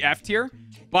is the F tier,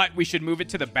 but we should move it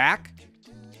to the back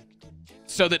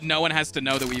so that no one has to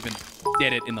know that we even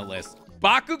did it in the list.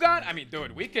 Bakugan? I mean,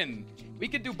 dude, we can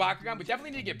do Bakugan. We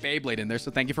definitely need to get Beyblade in there,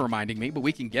 so thank you for reminding me. But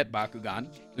we can get Bakugan.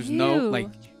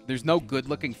 There's no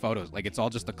good-looking photos. Like, it's all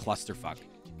just a clusterfuck.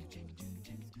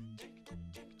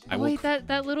 Oh, wait,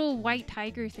 that little white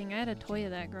tiger thing. I had a toy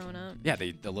of that growing up. Yeah,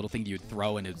 the little thing you'd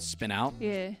throw and it'd spin out.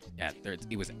 Yeah. Yeah,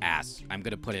 it was ass. I'm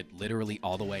going to put it literally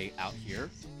all the way out here.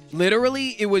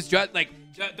 Literally, it was just, like,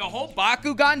 the whole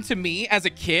Bakugan to me as a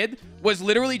kid was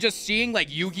literally just seeing,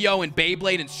 like, Yu-Gi-Oh! And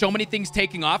Beyblade and so many things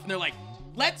taking off. And they're like,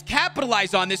 let's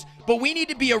capitalize on this, but we need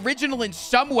to be original in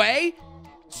some way.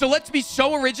 So let's be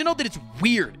so original that it's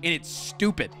weird and it's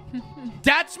stupid.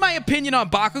 That's my opinion on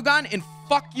Bakugan, and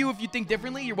fuck you if you think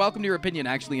differently. You're welcome to your opinion,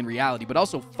 actually, in reality. But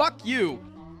also, fuck you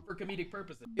for comedic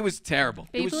purposes. It was terrible.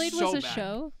 Beyblade was a bad.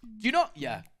 show? Do you know?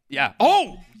 Yeah. Yeah.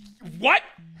 Oh! What?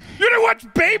 You didn't watch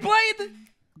Beyblade?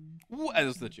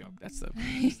 That's the joke. That's the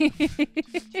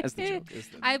joke.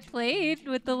 I played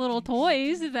with the little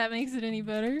toys, if that makes it any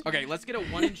better. Okay, let's get a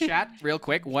one in chat real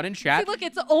quick. One in chat. See, look,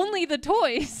 it's only the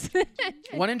toys.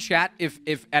 One in chat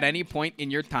if at any point in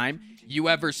your time you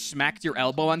ever smacked your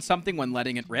elbow on something when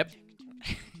letting it rip.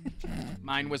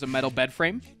 Mine was a metal bed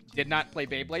frame. Did not play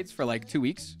Beyblades for like 2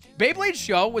 weeks. Beyblade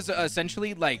show was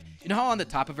essentially like, you know how on the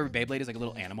top of every Beyblade is like a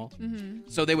little animal? Mm-hmm.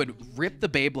 So they would rip the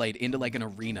Beyblade into like an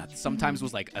arena. Sometimes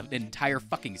was like an entire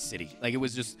fucking city. Like it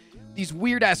was just these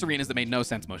weird ass arenas that made no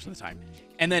sense most of the time.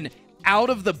 And then out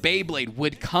of the Beyblade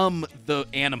would come the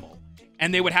animal.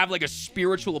 And they would have like a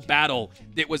spiritual battle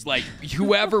that was like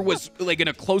whoever was like in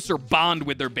a closer bond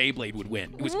with their Beyblade would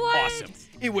win. It was awesome.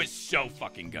 It was so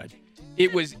fucking good.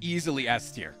 It was easily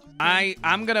S tier.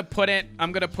 I'm gonna put it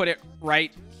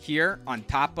right here on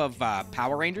top of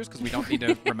Power Rangers because we don't need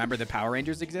to remember that Power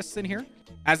Rangers exists in here.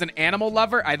 As an animal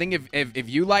lover, I think if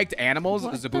you liked animals,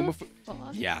 Zaboomafoo.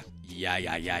 Yeah.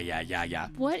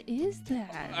 What is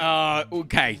that?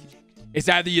 Okay. It's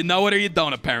either you know it or you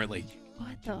don't, apparently.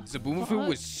 What the Zaboomafoo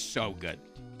was so good.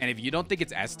 And if you don't think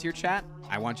it's S tier, chat,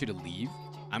 I want you to leave.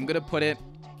 I'm gonna put it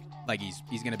like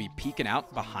he's gonna be peeking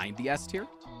out behind the S tier.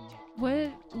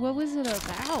 What was it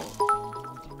about?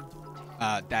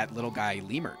 That little guy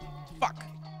Lemur. Fuck.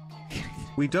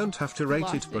 We don't have to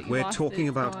rate it, but we're talking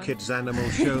about kids' animal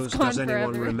shows. gone Does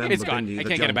anyone forever. remember It's gone. Bindi I the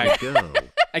can't get it Jungle back. Girl?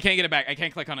 I can't get it back. I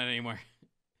can't click on it anymore.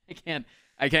 I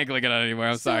can't click on it anymore.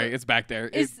 I'm sorry. It's back there.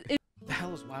 The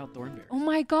hell is Wild Thornberry? Oh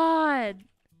my god.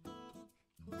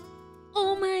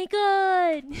 Oh my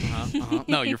god.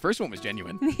 No, your first one was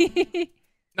genuine.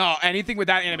 No, anything with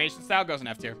that animation style goes in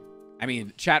F tier. I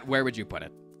mean, chat, where would you put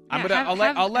it?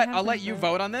 I'll let you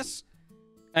vote on this,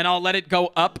 and I'll let it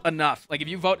go up enough. Like if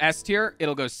you vote S tier,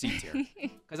 it'll go C tier.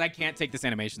 Because I can't take this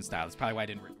animation style. That's probably why I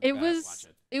didn't watch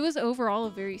it. It was overall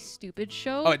a very stupid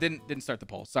show. Oh, it didn't start the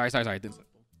poll. Sorry. It didn't start the poll.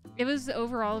 It was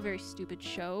overall a very stupid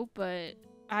show, but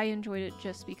I enjoyed it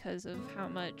just because of how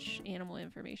much animal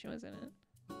information was in it.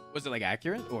 Was it like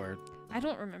accurate or? I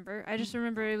don't remember. I just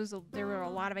remember there were a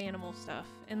lot of animal stuff,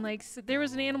 and like there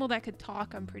was an animal that could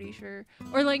talk. I'm pretty sure,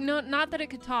 or like no, not that it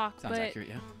could talk, Sounds but accurate,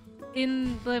 yeah.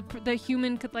 in the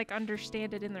human could like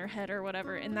understand it in their head or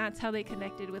whatever, and that's how they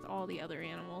connected with all the other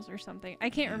animals or something. I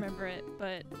can't remember it,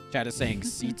 but Chad is saying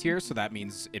C tier, so that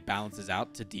means it balances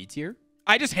out to D tier.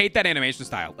 I just hate that animation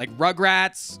style. Like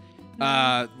Rugrats,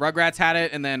 Rugrats had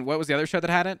it, and then what was the other show that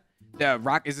had it?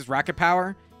 Is this Rocket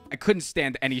Power? I couldn't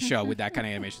stand any show with that kind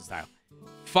of animation style.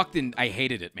 I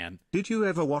hated it, man. Did you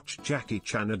ever watch Jackie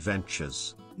Chan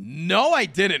Adventures? No, I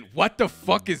didn't. What the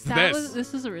fuck is this?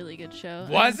 This was a really good show.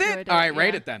 Was I it? enjoyed All right,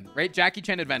 rate yeah. it then. Rate Jackie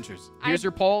Chan Adventures. Here's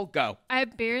your poll. Go. I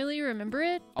barely remember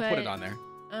it. I'll put it on there.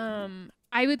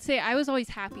 I would say I was always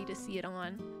happy to see it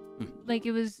on. Like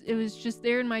it was just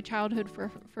there in my childhood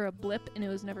for a blip, and it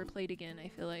was never played again. I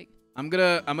feel like. I'm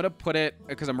gonna put it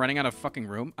because I'm running out of fucking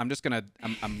room. I'm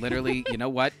literally, you know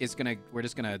what? We're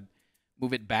just gonna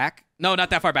move it back. No,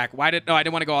 not that far back. I didn't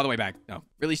want to go all the way back. No.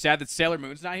 Really sad that Sailor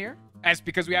Moon's not here. That's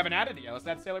because we haven't added it yet. Let's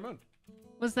add Sailor Moon.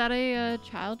 Was that a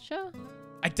child show?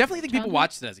 I definitely think people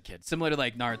watched it as a kid, similar to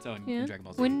like Naruto and Dragon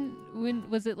Ball Z. When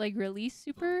was it like released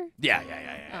super? Yeah.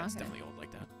 Oh, It's okay. definitely old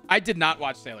like that. I did not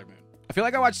watch Sailor Moon. I feel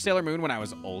like I watched Sailor Moon when I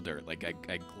was older. Like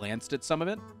I glanced at some of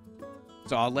it.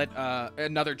 So I'll let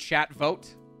another chat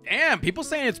vote. Damn, people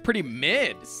saying it's pretty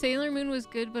mid. Sailor Moon was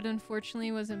good, but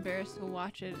unfortunately was embarrassed to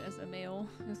watch it as a male,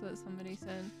 is what somebody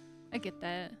said. I get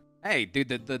that. Hey, dude,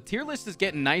 the tier list is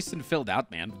getting nice and filled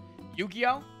out, man.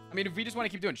 Yu-Gi-Oh? I mean, if we just want to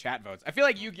keep doing chat votes. I feel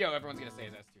like Yu-Gi-Oh! Everyone's going to say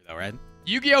is S tier, though, right?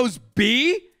 Yu-Gi-Oh's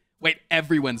B? Wait,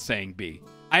 everyone's saying B.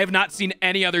 I have not seen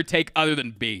any other take other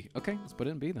than B. Okay, let's put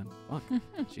it in B then. Fuck.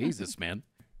 Jesus, man.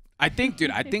 I think,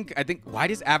 dude, why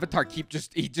does Avatar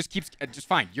just keeps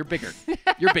fine. You're bigger.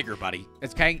 You're bigger, buddy.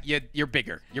 It's okay. You're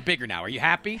bigger. You're bigger now. Are you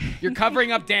happy? You're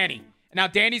covering up Danny. And now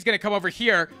Danny's going to come over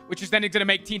here, which is then going to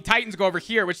make Teen Titans go over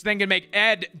here, which is then going to make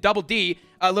Ed, Double D,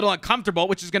 a little uncomfortable,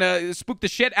 which is going to spook the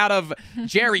shit out of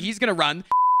Jerry. He's going to run.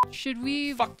 Should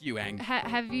we... Fuck you, Ang.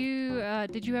 Have you...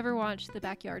 did you ever watch The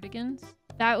Backyardigans?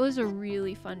 That was a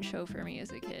really fun show for me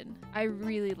as a kid. I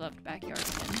really loved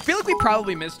Backyardigans. I feel like we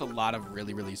probably missed a lot of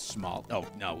really, really small... Oh,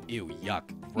 no. Ew, yuck.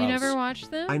 Gross. You never watched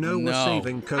them? I know we're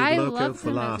saving Code I Loco loved for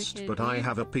them as a last, kid, but I dude.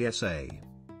 have a PSA.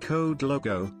 Code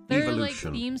Logo Their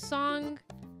Evolution. like theme song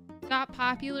got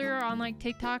popular on like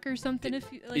TikTok or something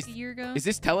a year ago. Is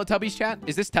this Teletubbies chat?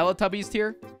 Is this Teletubbies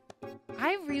tier?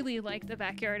 I really like The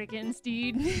Backyardigans,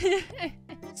 dude.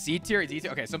 C tier, D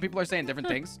tier. Okay, some people are saying different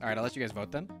things. All right, I'll let you guys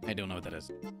vote then. I don't know what that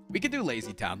is. We could do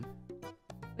Lazy Town.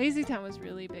 Lazy Town was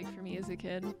really big for me as a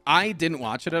kid. I didn't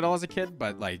watch it at all as a kid,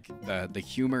 but like the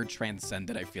humor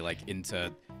transcended, I feel like,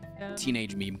 into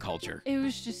teenage meme culture. It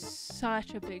was just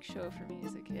such a big show for me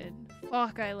as a kid.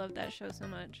 Fuck, I loved that show so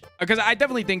much. Because I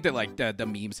definitely think that like the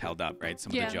memes held up, right?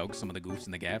 Some of the jokes, some of the goofs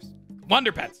and the gaffes.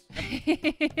 Wonder Pets.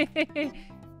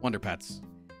 Wonder Pets.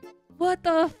 What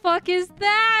the fuck is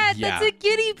that? Yeah. That's a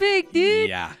guinea pig, dude.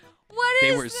 Yeah. What They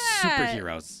is were that?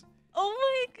 superheroes. Oh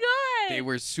my god. They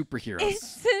were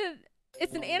superheroes.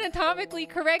 It's an anatomically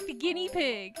correct guinea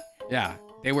pig. Yeah.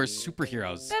 They were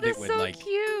superheroes. That is so like,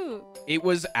 cute. It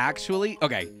was actually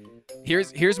okay.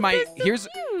 Here's cute.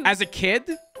 as a kid,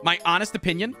 my honest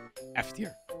opinion, F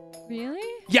tier. Really?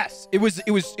 Yes, it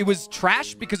was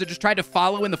trash because it just tried to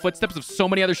follow in the footsteps of so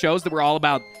many other shows that were all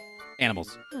about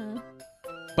animals.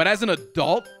 But as an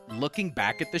adult, looking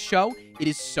back at the show, it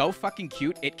is so fucking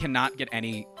cute. It cannot get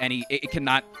it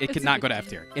cannot go to F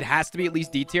tier. It has to be at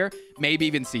least D tier, maybe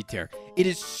even C tier. It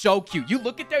is so cute. You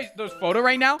look at those photo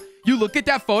right now, you look at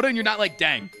that photo and you're not like,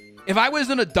 dang. If I was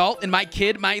an adult and my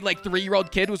like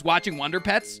 3-year-old kid was watching Wonder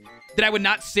Pets, then I would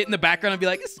not sit in the background and be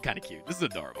like, this is kind of cute. This is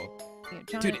adorable.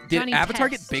 Yeah, Dude, did Avatar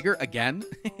get bigger again?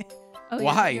 Oh,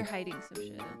 Why? You're hiding some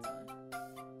shit. That's fine.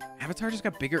 Avatar just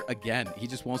got bigger again. He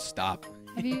just won't stop.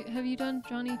 Have you done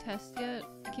Johnny Test yet?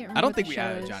 I can't remember. I don't what think the we show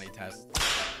added is. Johnny Test.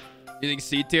 You think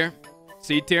C tier?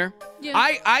 C tier? Yeah.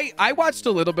 I watched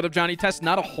a little bit of Johnny Test,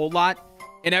 not a whole lot.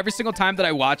 And every single time that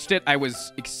I watched it, I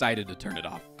was excited to turn it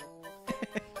off.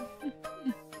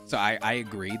 So I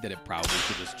agree that it probably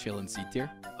should just chill in C tier.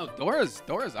 Oh,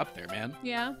 Dora's up there, man.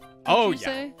 Yeah. Oh, What'd you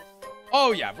yeah. say?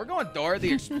 Oh yeah, if we're going Dora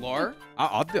the Explorer,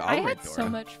 I'll I rate had Dora. so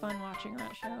much fun watching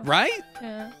that show. Right?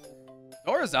 Yeah.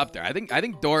 Dora's up there. I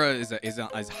think Dora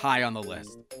is high on the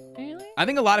list. Really? I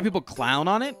think a lot of people clown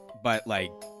on it, but like,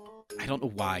 I don't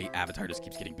know why Avatar just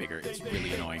keeps getting bigger. It's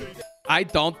really annoying. I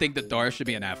don't think that Dora should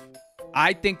be an F.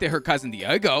 I think that her cousin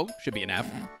Diego should be an F.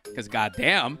 Because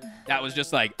goddamn, that was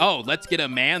just like, oh, let's get a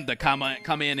man to come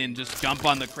in and just jump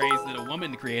on the craze that a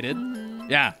woman created.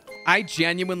 Yeah. I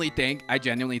genuinely think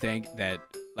that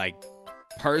like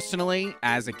personally,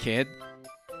 as a kid,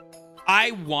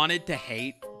 I wanted to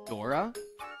hate Dora.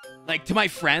 Like, to my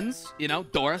friends, you know,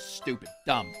 Dora, stupid,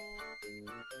 dumb.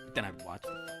 But then I'd watch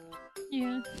it.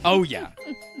 Yeah. Oh, yeah.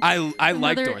 I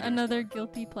like Dora. Another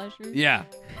guilty pleasure. Yeah.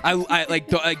 I like,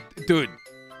 dude,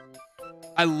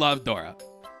 I love Dora.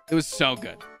 It was so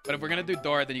good. But if we're going to do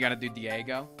Dora, then you got to do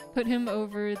Diego. Put him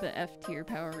over the F tier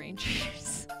Power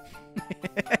Rangers.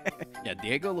 Yeah,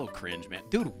 Diego, a little cringe, man.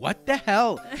 Dude, what the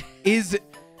hell is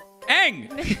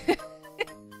Aang?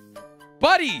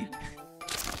 Buddy.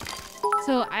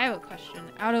 So I have a question.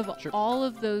 Out of Sure. all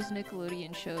of those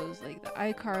Nickelodeon shows, like the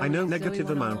iCarly, I know Zoe negative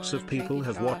 101, amounts of Drake people and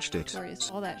have Josh, watched it.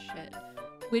 Victorious, all that shit,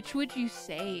 which would you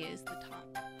say is the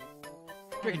top?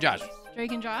 Drake and Josh.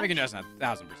 Drake and Josh? Drake and Josh,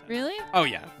 1,000%. Really? Oh,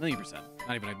 yeah. 1,000,000%.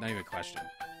 Not even a question.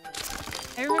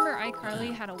 I remember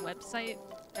iCarly had a website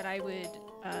that I would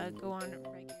go on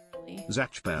regularly.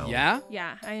 Zatch Bell. Yeah?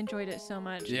 Yeah, I enjoyed it so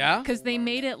much. Yeah? Because they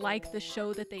made it like the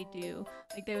show that they do.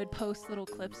 Like, they would post little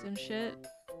clips and shit.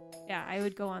 Yeah, I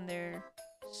would go on there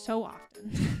so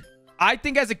often. I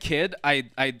think as a kid, I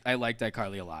liked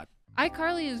iCarly a lot.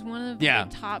 iCarly is one of Yeah.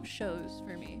 the top shows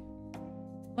for me.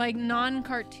 Like,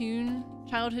 non-cartoon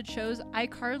childhood shows,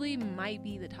 iCarly might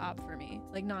be the top for me.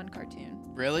 Like, non-cartoon.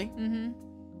 Really? Mm-hmm.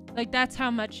 Like, that's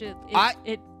how much it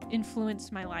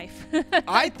influenced my life.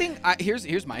 I think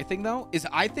here's my thing though, is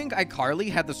I think iCarly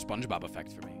had the SpongeBob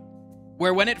effect for me.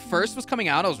 Where when it first was coming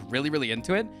out, I was really, really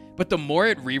into it, but the more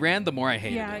it reran, the more I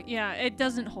hated it. Yeah, it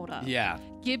doesn't hold up. Yeah.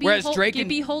 Gibby, Whereas Drake and-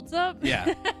 Gibby holds up.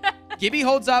 Yeah. Gibby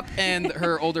holds up and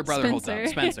her older brother holds up.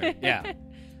 Spencer. Yeah.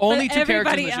 Only But two characters in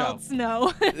everybody the else, show.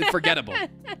 no. Forgettable.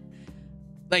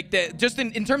 Like just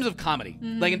in terms of comedy.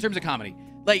 Like in terms of comedy.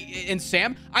 Like in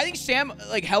Sam, I think Sam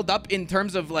like held up in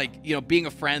terms of like, you know, being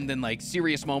a friend and like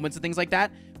serious moments and things like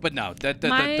that. But no,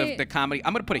 the comedy,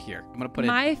 I'm gonna put it here. I'm gonna put it.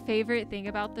 My favorite thing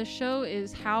about this show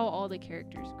is how all the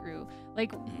characters grew.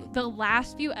 Like the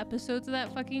last few episodes of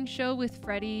that fucking show with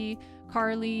Freddie,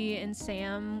 Carly, and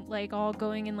Sam, like all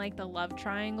going in like the love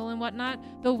triangle and whatnot.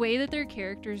 The way that their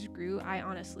characters grew, I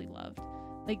honestly loved.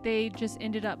 Like they just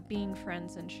ended up being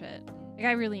friends and shit. Like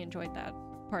I really enjoyed that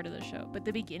part of the show. But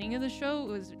the beginning of the show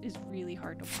is really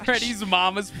hard to watch. Freddie's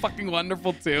mom is fucking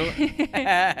wonderful too.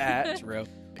 True.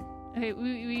 Okay,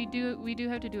 we do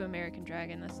have to do American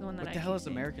Dragon. That's the one that What I the hell keep is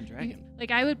saying. American Dragon?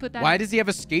 Like I would put that. Why does he have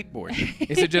a skateboard?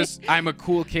 Is it just I'm a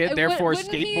cool kid, therefore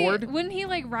skateboard? Wouldn't he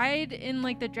like ride and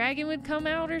like the dragon would come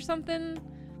out or something?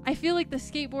 I feel like the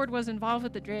skateboard was involved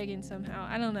with the dragon somehow.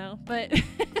 I don't know, but.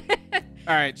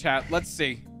 All right, chat. Let's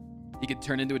see. He could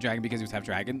turn into a dragon because he was half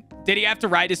dragon. Did he have to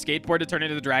ride his skateboard to turn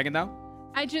into the dragon though?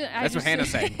 That's what Hannah's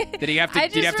saying. Did he have to? I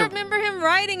did he have just to? remember him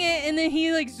riding it, and then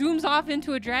he like zooms off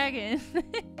into a dragon.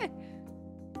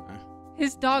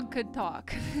 His dog could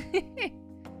talk.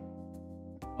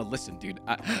 Well, listen, dude.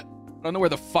 I don't know where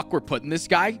the fuck we're putting this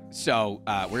guy, so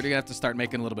we're gonna have to start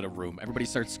making a little bit of room. Everybody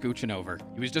starts scooching over.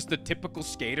 He was just a typical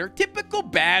skater, typical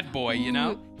bad boy, you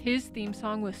know. Ooh, his theme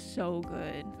song was so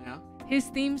good. Yeah. His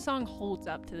theme song holds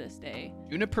up to this day.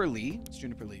 Juniper Lee. It's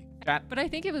Juniper Lee. Chat. But I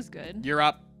think it was good. You're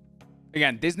up.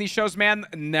 Again, Disney shows, man,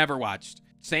 never watched.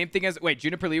 Same thing as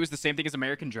Juniper Lee was the same thing as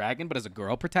American Dragon, but as a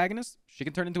girl protagonist, she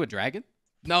can turn into a dragon.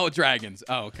 No dragons.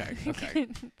 Oh, okay. Okay.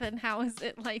 Then how is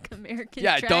it like American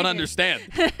Yeah, I Dragon? don't understand.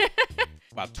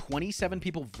 About 27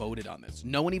 people voted on this.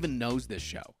 No one even knows this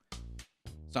show.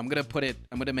 So I'm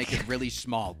gonna make it really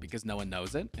small because no one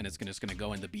knows it, and it's just gonna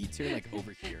go in the B tier, like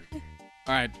over here.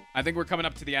 All right, I think we're coming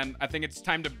up to the end. I think it's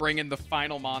time to bring in the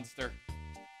final monster.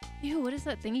 Ew, what is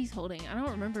that thing he's holding? I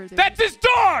don't remember. That's his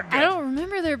dog! I don't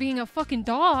remember there being a fucking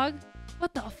dog.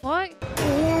 What the fuck?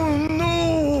 Oh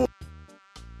no!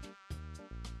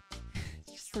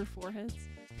 Just their foreheads.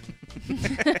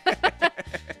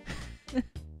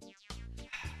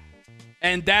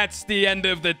 And that's the end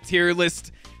of the tier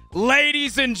list.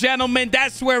 Ladies and gentlemen,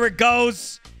 that's where it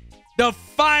goes. The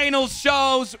final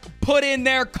shows put in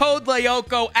there. Code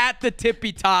Lyoko at the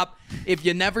tippy top. If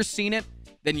you've never seen it,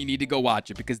 then you need to go watch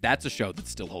it because that's a show that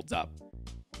still holds up.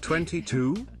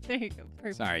 22? There you go.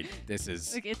 Perfect. Sorry, this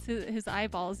is... Look, it's his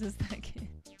eyeballs is that kid.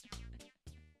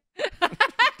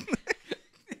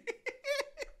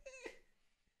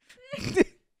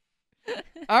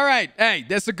 All right. Hey,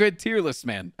 that's a good tier list,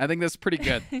 man. I think that's pretty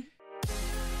good.